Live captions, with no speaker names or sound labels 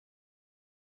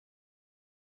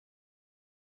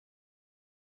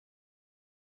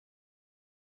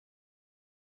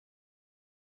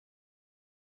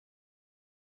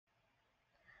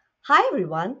Hi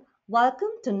everyone, welcome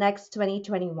to Next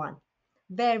 2021.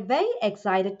 We're very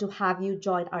excited to have you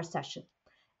join our session.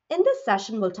 In this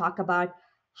session, we'll talk about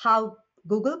how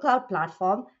Google Cloud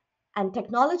Platform and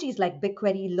technologies like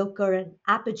BigQuery, Looker, and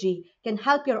Apigee can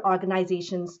help your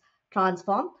organizations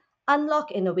transform,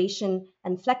 unlock innovation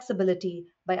and flexibility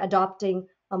by adopting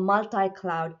a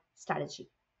multi-cloud strategy.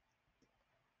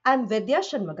 I'm Vidya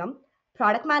Shanmugam,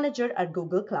 Product Manager at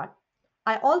Google Cloud.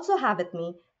 I also have with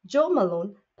me Joe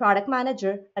Malone, Product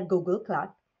Manager at Google Cloud,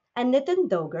 and Nitin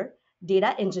Doegar,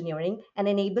 Data Engineering and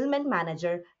Enablement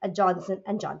Manager at Johnson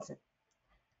 & Johnson.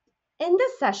 In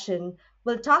this session,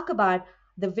 we'll talk about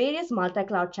the various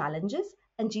multi-cloud challenges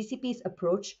and GCP's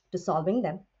approach to solving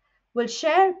them. We'll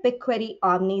share BigQuery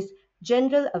Omni's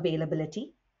general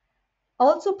availability,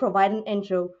 also provide an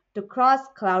intro to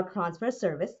cross-cloud transfer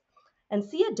service, and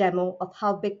see a demo of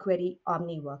how BigQuery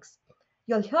Omni works.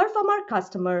 You'll hear from our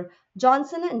customer,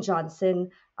 Johnson &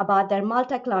 Johnson, about their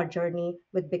multi-cloud journey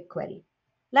with BigQuery.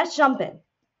 Let's jump in.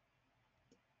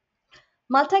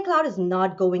 Multi-cloud is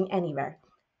not going anywhere.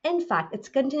 In fact, it's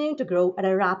continuing to grow at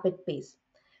a rapid pace.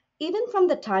 Even from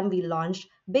the time we launched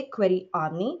BigQuery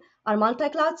Omni, our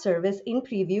multi-cloud service in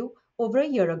preview over a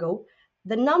year ago,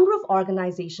 the number of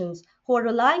organizations who are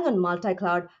relying on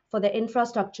multi-cloud for their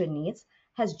infrastructure needs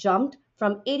has jumped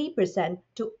from 80%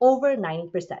 to over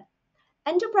 90%.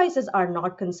 Enterprises are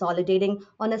not consolidating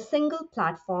on a single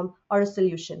platform or a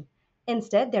solution.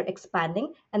 Instead, they're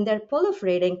expanding and they're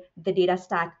proliferating the data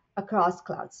stack across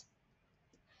clouds.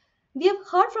 We have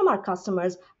heard from our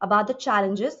customers about the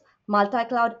challenges multi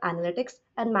cloud analytics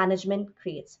and management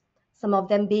creates, some of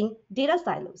them being data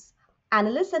silos.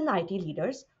 Analysts and IT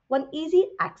leaders want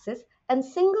easy access and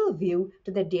single view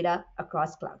to their data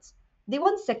across clouds. They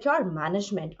want secure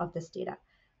management of this data.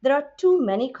 There are too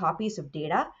many copies of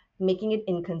data, making it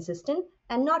inconsistent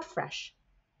and not fresh.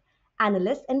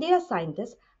 Analysts and data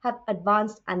scientists have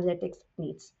advanced analytics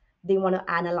needs. They want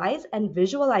to analyze and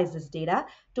visualize this data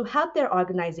to help their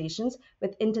organizations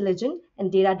with intelligent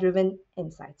and data driven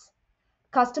insights.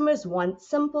 Customers want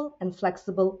simple and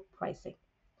flexible pricing.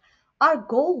 Our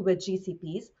goal with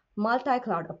GCP's multi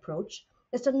cloud approach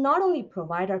is to not only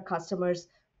provide our customers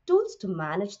tools to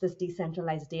manage this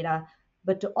decentralized data,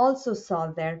 but to also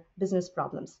solve their business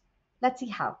problems. Let's see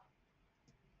how.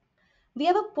 We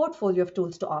have a portfolio of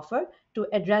tools to offer to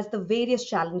address the various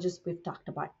challenges we've talked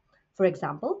about. For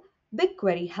example,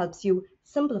 BigQuery helps you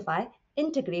simplify,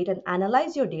 integrate, and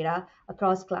analyze your data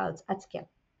across clouds at scale.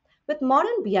 With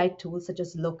modern BI tools such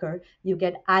as Looker, you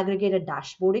get aggregated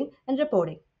dashboarding and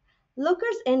reporting.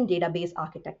 Looker's in database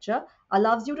architecture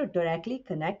allows you to directly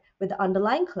connect with the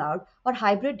underlying cloud or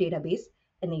hybrid database,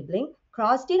 enabling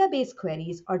cross database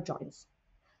queries or joins.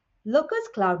 Looker's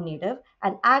cloud native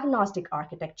and agnostic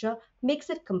architecture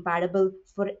makes it compatible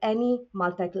for any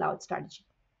multi cloud strategy.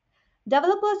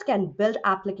 Developers can build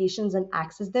applications and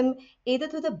access them either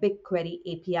through the BigQuery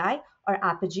API or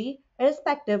Apigee,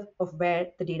 irrespective of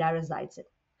where the data resides in.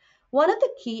 One of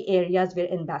the key areas we're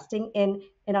investing in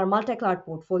our multi cloud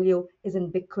portfolio is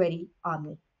in BigQuery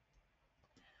Omni.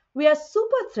 We are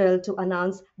super thrilled to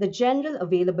announce the general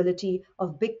availability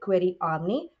of BigQuery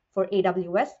Omni for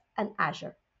AWS and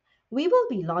Azure. We will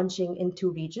be launching in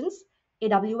two regions,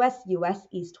 AWS US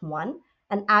East 1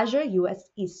 and Azure US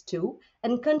East 2,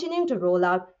 and continuing to roll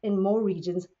out in more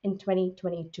regions in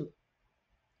 2022.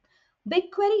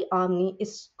 BigQuery Omni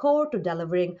is core to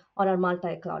delivering on our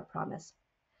multi cloud promise.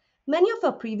 Many of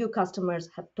our preview customers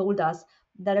have told us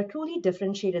that a truly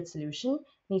differentiated solution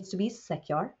needs to be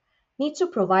secure, needs to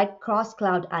provide cross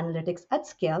cloud analytics at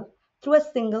scale through a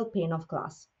single pane of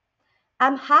glass.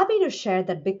 I'm happy to share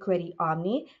that BigQuery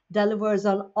Omni delivers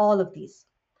on all of these.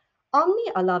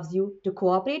 Omni allows you to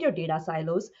cooperate your data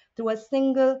silos through a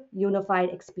single unified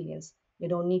experience. You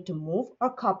don't need to move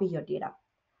or copy your data.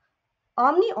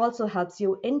 Omni also helps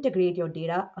you integrate your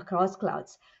data across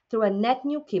clouds through a net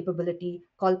new capability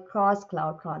called cross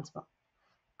cloud transfer.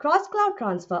 Cross cloud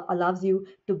transfer allows you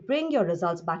to bring your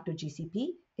results back to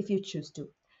GCP if you choose to.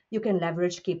 You can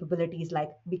leverage capabilities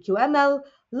like BQML,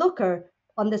 Looker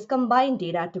on this combined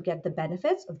data to get the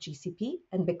benefits of GCP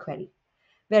and BigQuery.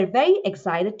 We're very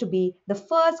excited to be the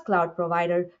first cloud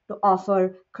provider to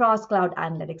offer cross cloud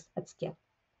analytics at scale.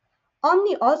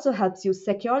 Omni also helps you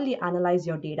securely analyze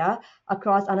your data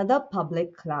across another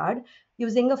public cloud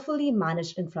using a fully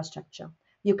managed infrastructure.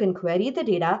 You can query the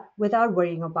data without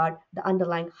worrying about the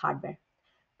underlying hardware.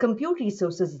 Compute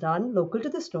resources run local to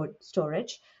the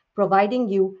storage, providing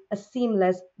you a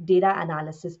seamless data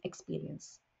analysis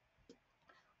experience.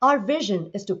 Our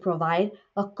vision is to provide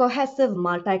a cohesive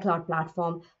multi cloud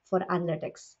platform for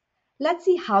analytics. Let's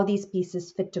see how these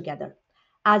pieces fit together.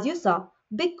 As you saw,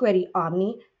 BigQuery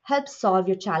Omni helps solve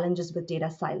your challenges with data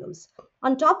silos.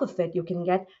 On top of it, you can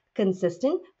get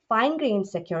consistent, fine-grained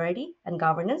security and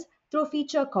governance through a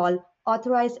feature called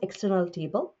Authorized External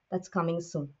Table that's coming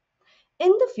soon. In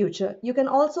the future, you can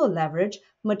also leverage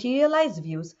materialized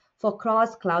views for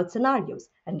cross-cloud scenarios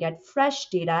and get fresh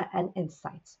data and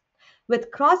insights. With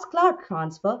cross-cloud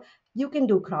transfer, you can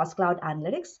do cross-cloud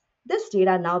analytics. This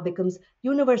data now becomes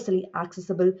universally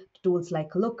accessible to tools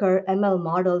like Looker, ML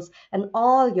models, and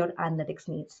all your analytics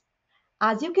needs.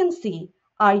 As you can see,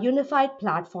 our unified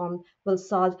platform will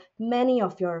solve many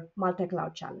of your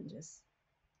multi-cloud challenges.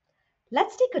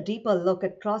 Let's take a deeper look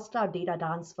at cross-cloud data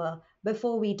transfer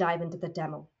before we dive into the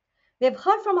demo. We have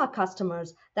heard from our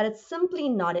customers that it's simply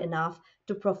not enough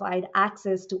to provide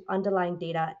access to underlying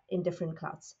data in different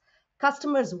clouds.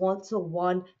 Customers also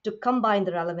want to combine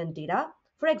the relevant data,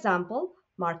 for example,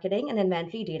 marketing and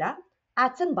inventory data,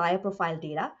 ads and buyer profile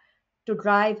data, to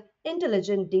drive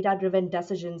intelligent data-driven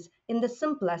decisions in the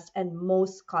simplest and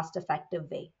most cost-effective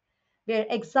way. We're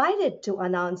excited to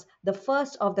announce the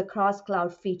first of the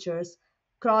cross-cloud features,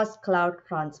 cross-cloud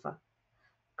transfer.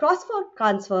 Cross-cloud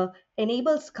transfer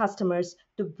enables customers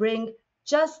to bring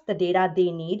just the data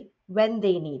they need when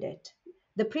they need it.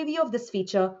 The preview of this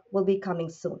feature will be coming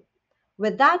soon.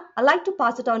 With that, I'd like to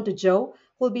pass it on to Joe,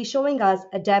 who will be showing us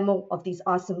a demo of these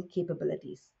awesome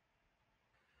capabilities.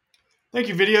 Thank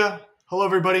you, Vidya. Hello,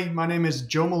 everybody. My name is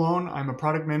Joe Malone. I'm a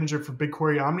product manager for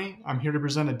BigQuery Omni. I'm here to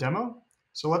present a demo.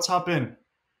 So let's hop in.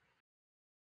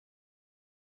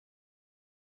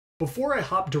 Before I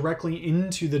hop directly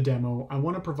into the demo, I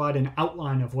want to provide an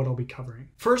outline of what I'll be covering.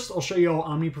 First, I'll show you how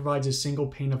Omni provides a single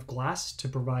pane of glass to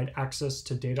provide access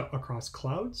to data across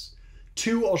clouds.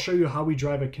 2, I'll show you how we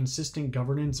drive a consistent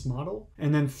governance model.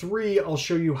 And then 3, I'll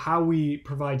show you how we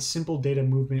provide simple data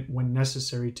movement when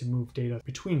necessary to move data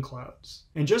between clouds.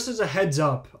 And just as a heads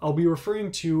up, I'll be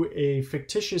referring to a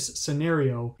fictitious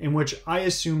scenario in which I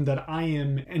assume that I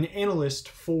am an analyst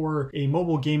for a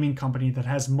mobile gaming company that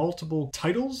has multiple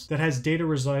titles that has data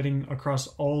residing across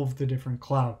all of the different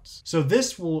clouds. So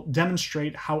this will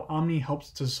demonstrate how Omni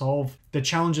helps to solve the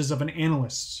challenges of an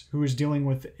analyst who is dealing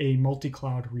with a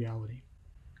multi-cloud reality.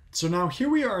 So now here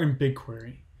we are in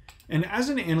BigQuery. And as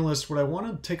an analyst, what I want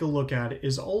to take a look at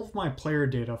is all of my player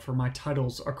data for my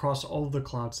titles across all of the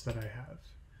clouds that I have.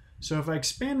 So if I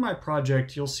expand my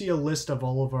project, you'll see a list of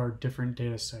all of our different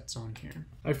data sets on here.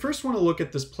 I first want to look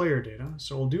at this player data.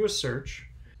 So we'll do a search.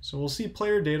 So we'll see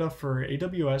player data for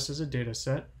AWS as a data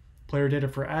set, player data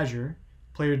for Azure,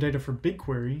 player data for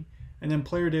BigQuery, and then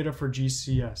player data for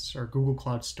GCS, or Google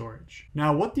Cloud Storage.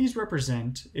 Now, what these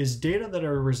represent is data that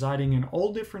are residing in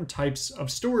all different types of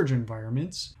storage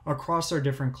environments across our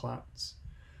different clouds.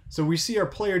 So we see our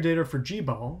player data for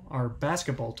G-Ball, our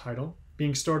basketball title,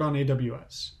 being stored on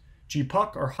AWS.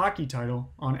 G-Puck, our hockey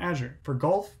title, on Azure. For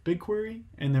golf, BigQuery,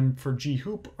 and then for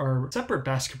G-Hoop, our separate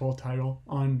basketball title,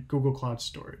 on Google Cloud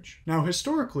Storage. Now,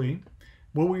 historically,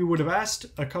 what we would have asked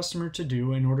a customer to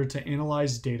do in order to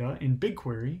analyze data in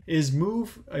BigQuery is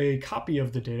move a copy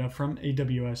of the data from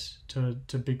AWS to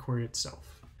BigQuery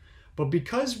itself. But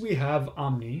because we have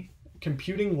Omni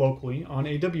computing locally on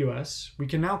AWS, we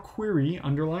can now query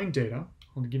underlying data.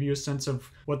 I'll give you a sense of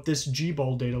what this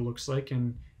G-Ball data looks like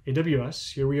in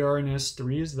AWS. Here we are in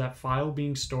S3 is that file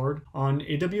being stored on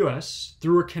AWS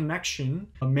through a connection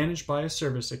managed by a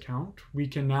service account. We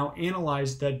can now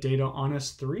analyze that data on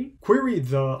S3, query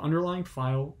the underlying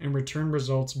file, and return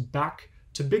results back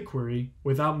to BigQuery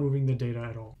without moving the data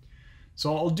at all.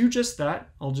 So I'll do just that.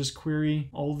 I'll just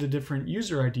query all the different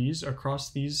user IDs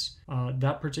across these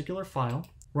that particular file,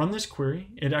 run this query,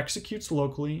 it executes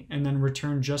locally, and then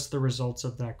return just the results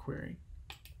of that query.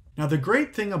 Now, the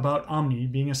great thing about Omni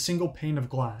being a single pane of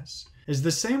glass is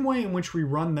the same way in which we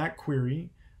run that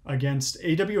query against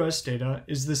AWS data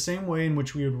is the same way in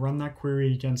which we would run that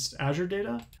query against Azure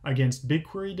data, against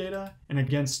BigQuery data, and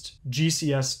against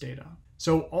GCS data.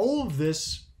 So all of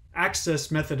this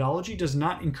access methodology does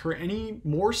not incur any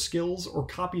more skills or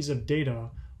copies of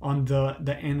data on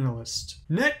the analyst.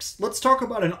 Next, let's talk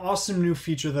about an awesome new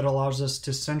feature that allows us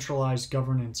to centralize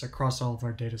governance across all of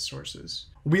our data sources.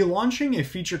 We'll be launching a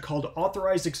feature called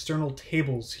Authorized External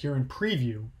Tables here in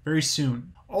preview very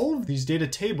soon. All of these data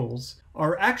tables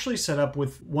are actually set up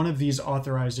with one of these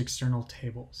authorized external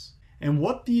tables. And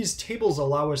what these tables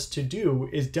allow us to do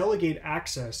is delegate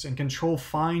access and control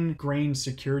fine-grained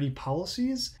security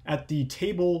policies at the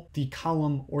table, the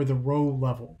column, or the row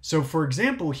level. So for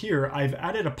example, here I've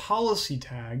added a policy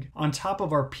tag on top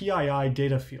of our PII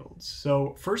data fields.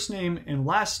 So first name and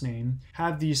last name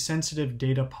have these sensitive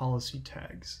data policy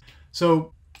tags.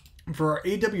 So For our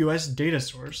AWS data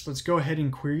source, let's go ahead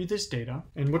and query this data.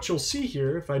 And what you'll see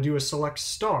here, if I do a select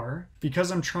star,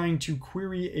 because I'm trying to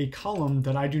query a column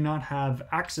that I do not have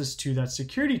access to that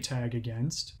security tag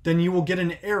against, then you will get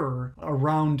an error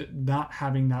around not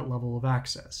having that level of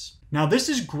access. Now, this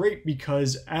is great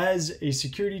because as a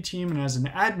security team and as an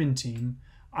admin team,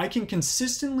 I can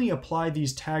consistently apply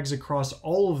these tags across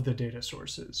all of the data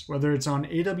sources, whether it's on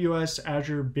AWS,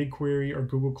 Azure, BigQuery, or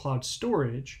Google Cloud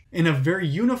Storage, in a very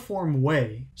uniform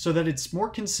way so that it's more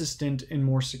consistent and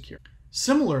more secure.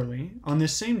 Similarly, on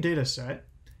this same data set,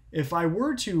 if I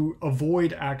were to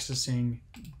avoid accessing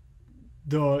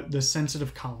the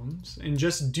sensitive columns and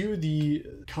just do the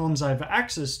columns I have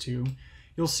access to,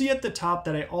 you'll see at the top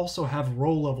that I also have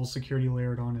row level security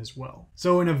layered on as well.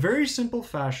 So in a very simple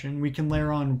fashion, we can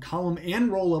layer on column and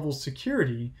row level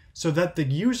security so that the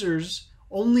users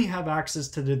only have access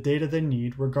to the data they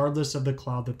need regardless of the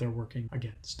cloud that they're working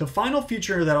against. The final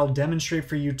feature that I'll demonstrate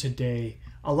for you today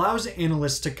allows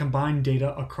analysts to combine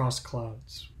data across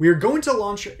clouds. We are going to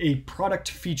launch a product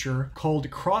feature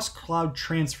called cross-cloud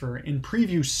transfer in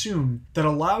preview soon that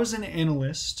allows an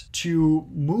analyst to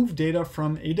move data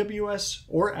from AWS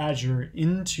or Azure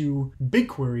into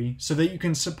BigQuery so that you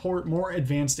can support more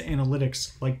advanced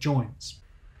analytics like joins.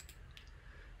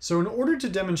 So in order to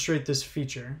demonstrate this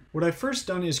feature, what I've first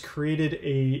done is created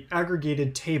an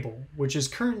aggregated table, which is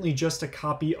currently just a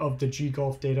copy of the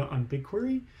ggolf data on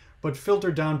BigQuery, but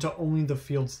filtered down to only the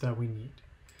fields that we need.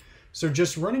 So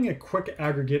just running a quick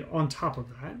aggregate on top of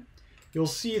that, you'll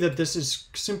see that this is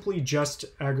simply just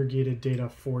aggregated data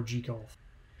for ggolf.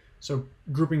 So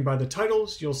grouping by the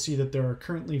titles, you'll see that there are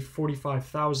currently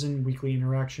 45,000 weekly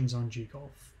interactions on ggolf.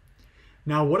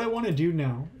 Now what I want to do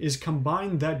now is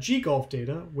combine that ggolf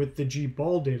data with the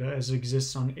gball data as it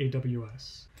exists on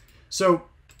AWS. So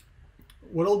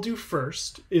what I'll do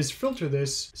first is filter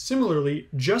this similarly,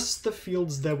 just the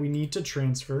fields that we need to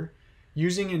transfer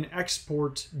using an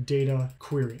export data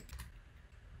query.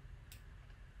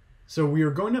 So we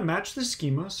are going to match the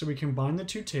schema so we combine the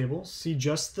two tables, see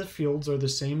just the fields are the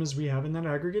same as we have in that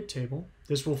aggregate table.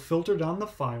 This will filter down the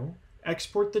file,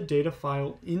 export the data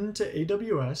file into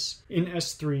AWS in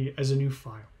S3 as a new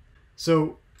file.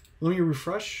 So let me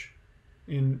refresh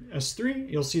in S3,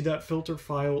 you'll see that filter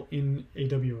file in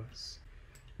AWS.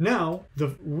 Now,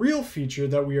 the real feature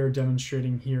that we are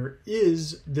demonstrating here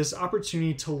is this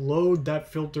opportunity to load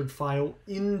that filtered file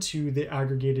into the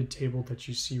aggregated table that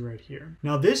you see right here.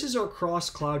 Now, this is our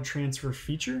cross-cloud transfer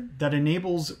feature that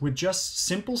enables, with just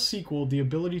simple SQL, the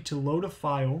ability to load a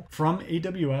file from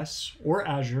AWS or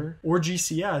Azure or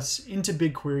GCS into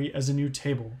BigQuery as a new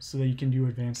table so that you can do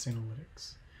advanced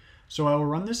analytics. So I will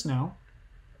run this now.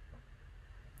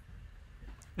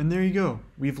 And there you go.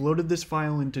 We've loaded this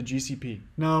file into GCP.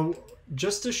 Now,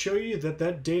 just to show you that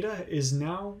that data is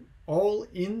now all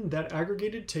in that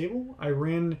aggregated table, I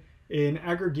ran an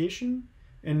aggregation,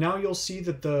 and now you'll see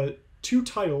that the two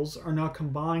titles are now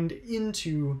combined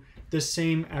into the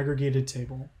same aggregated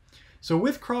table. So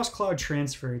with cross-cloud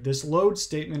transfer, this load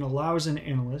statement allows an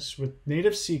analyst with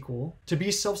native SQL to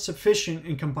be self-sufficient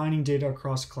in combining data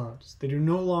across clouds. They do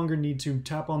no longer need to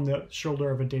tap on the shoulder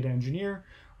of a data engineer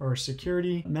or a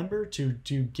security member to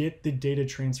get the data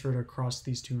transferred across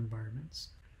these two environments.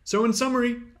 So in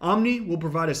summary, Omni will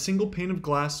provide a single pane of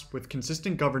glass with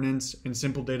consistent governance and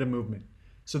simple data movement,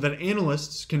 so that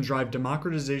analysts can drive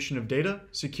democratization of data,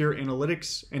 secure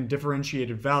analytics, and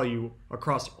differentiated value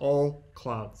across all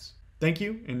clouds. Thank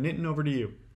you, and Nitin, over to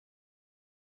you.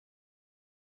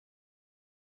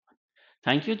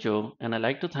 Thank you, Joe, and I'd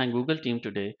like to thank Google team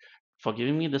today for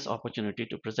giving me this opportunity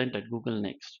to present at Google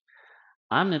Next.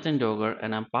 I'm Nitin Doegar,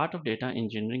 and I'm part of Data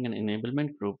Engineering and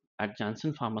Enablement Group at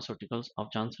Janssen Pharmaceuticals of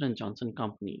Johnson & Johnson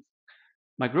Companies.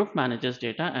 My group manages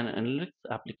data and analytics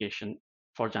application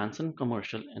for Janssen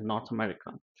Commercial in North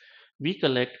America. We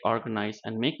collect, organize,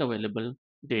 and make available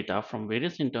data from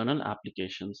various internal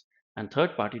applications and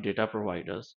third-party data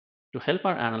providers to help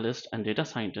our analysts and data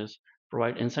scientists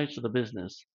provide insights to the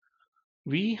business.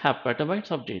 We have petabytes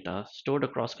of data stored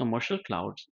across commercial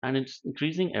clouds, and it's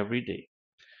increasing every day.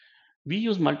 We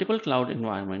use multiple cloud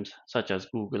environments such as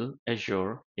Google,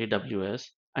 Azure, AWS,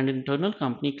 and internal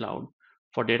company cloud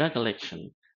for data collection,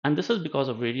 and this is because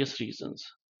of various reasons.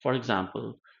 For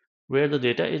example, where the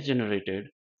data is generated,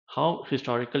 how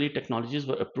historically technologies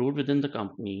were approved within the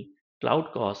company,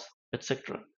 cloud costs,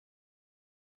 etc.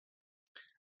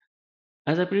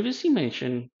 As I previously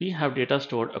mentioned, we have data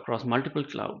stored across multiple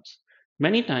clouds.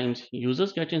 Many times,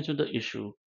 users get into the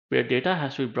issue where data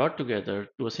has to be brought together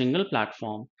to a single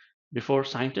platform before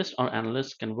scientists or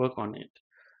analysts can work on it.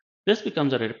 This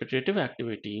becomes a repetitive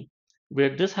activity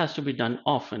where this has to be done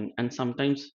often and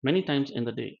sometimes many times in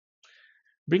the day.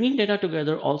 Bringing data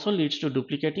together also leads to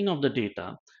duplicating of the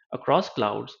data across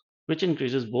clouds, which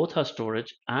increases both our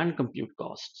storage and compute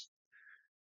costs.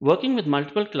 Working with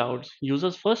multiple clouds,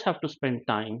 users first have to spend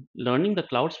time learning the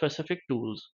cloud specific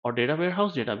tools or data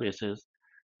warehouse databases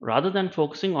rather than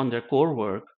focusing on their core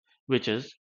work, which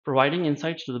is providing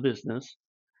insights to the business.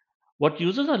 What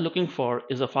users are looking for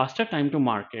is a faster time to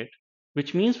market,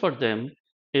 which means for them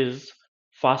is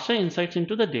faster insights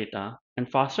into the data and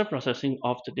faster processing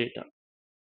of the data.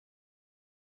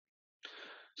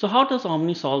 So, how does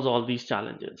Omni solve all these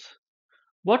challenges?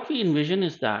 What we envision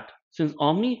is that since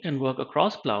Omni can work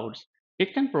across clouds,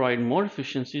 it can provide more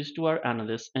efficiencies to our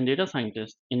analysts and data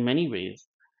scientists in many ways.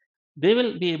 They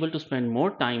will be able to spend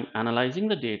more time analyzing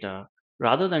the data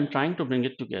rather than trying to bring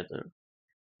it together.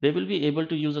 They will be able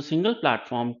to use a single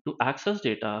platform to access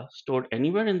data stored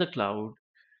anywhere in the cloud.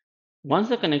 Once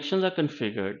the connections are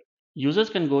configured, users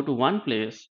can go to one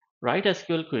place, write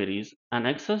SQL queries, and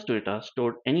access data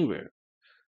stored anywhere.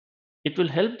 It will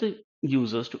help the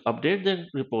users to update their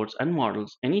reports and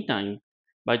models anytime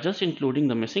by just including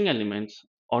the missing elements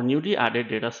or newly added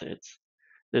data sets.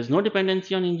 There's no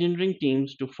dependency on engineering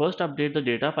teams to first update the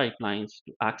data pipelines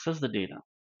to access the data.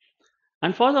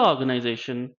 And for the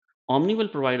organization, Omni will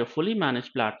provide a fully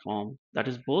managed platform that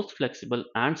is both flexible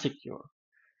and secure.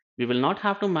 We will not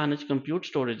have to manage compute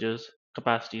storages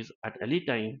capacities at any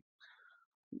time,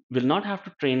 will not have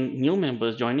to train new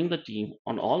members joining the team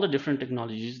on all the different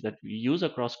technologies that we use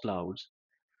across clouds.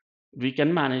 We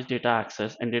can manage data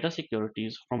access and data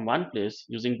securities from one place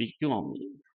using BQ Omni.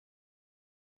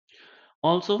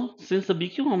 Also, since the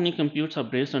BQ Omni computes are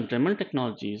based on Dremel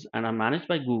technologies and are managed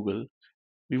by Google,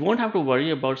 we won't have to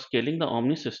worry about scaling the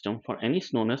Omni system for any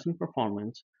slowness in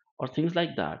performance or things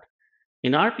like that.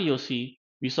 In our POC,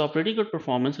 we saw pretty good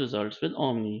performance results with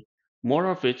Omni, more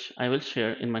of which I will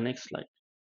share in my next slide.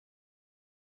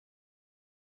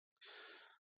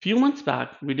 Few months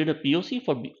back, we did a POC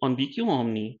on BQ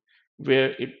Omni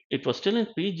where it was still in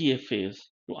pre-GA phase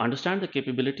to understand the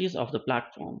capabilities of the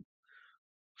platform.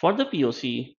 For the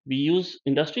POC, we use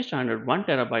industry standard 1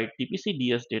 terabyte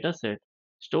TPC-DS dataset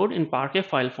stored in Parquet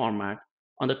file format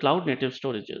on the cloud native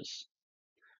storages.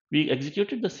 We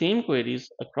executed the same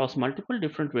queries across multiple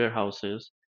different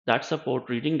warehouses that support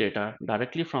reading data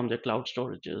directly from their cloud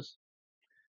storages.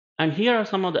 And here are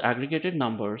some of the aggregated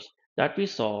numbers that we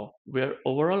saw where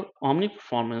overall Omni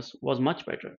performance was much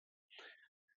better.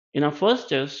 In our first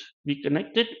test, we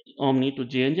connected Omni to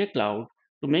J&J Cloud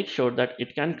to make sure that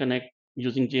it can connect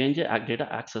using J&J data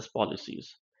access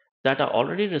policies that are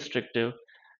already restrictive,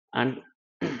 and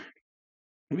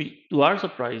to our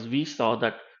surprise, we saw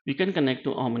that we can connect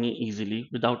to Omni easily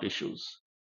without issues.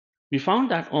 We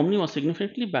found that Omni was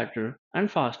significantly better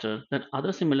and faster than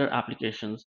other similar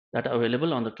applications that are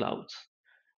available on the clouds.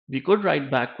 We could write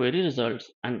back query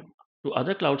results and to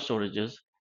other cloud storages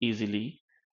easily,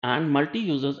 and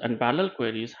multi-users and parallel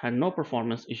queries had no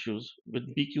performance issues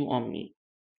with BQ Omni.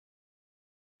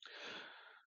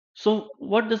 So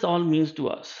what this all means to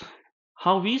us?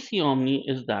 How we see Omni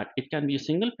is that it can be a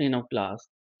single pane of glass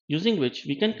using which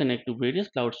we can connect to various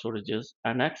cloud storages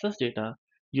and access data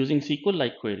using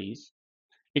SQL-like queries.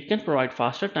 It can provide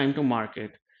faster time to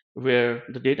market where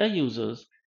the data users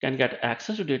can get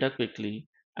access to data quickly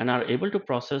and are able to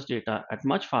process data at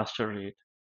much faster rate.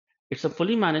 It's a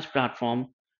fully managed platform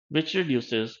which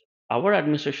reduces our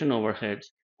administration overheads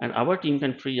and our team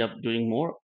can free up doing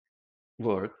more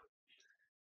work.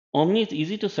 Omni is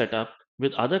easy to set up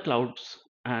with other clouds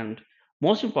and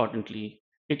most importantly,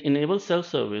 it enables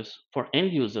self-service for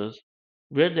end users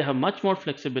where they have much more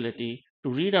flexibility to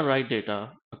read and write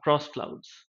data across clouds.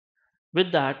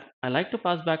 With that, I like to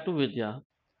pass back to Vidya.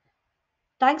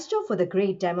 Thanks, Joe, for the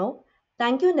great demo.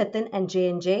 Thank you, Nitin and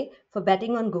J&J, for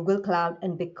betting on Google Cloud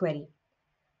and BigQuery.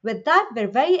 With that, we're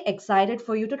very excited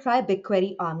for you to try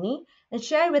BigQuery Omni and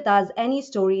share with us any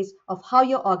stories of how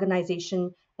your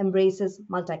organization embraces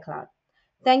multi-cloud.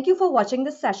 Thank you for watching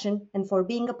this session and for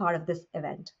being a part of this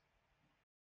event.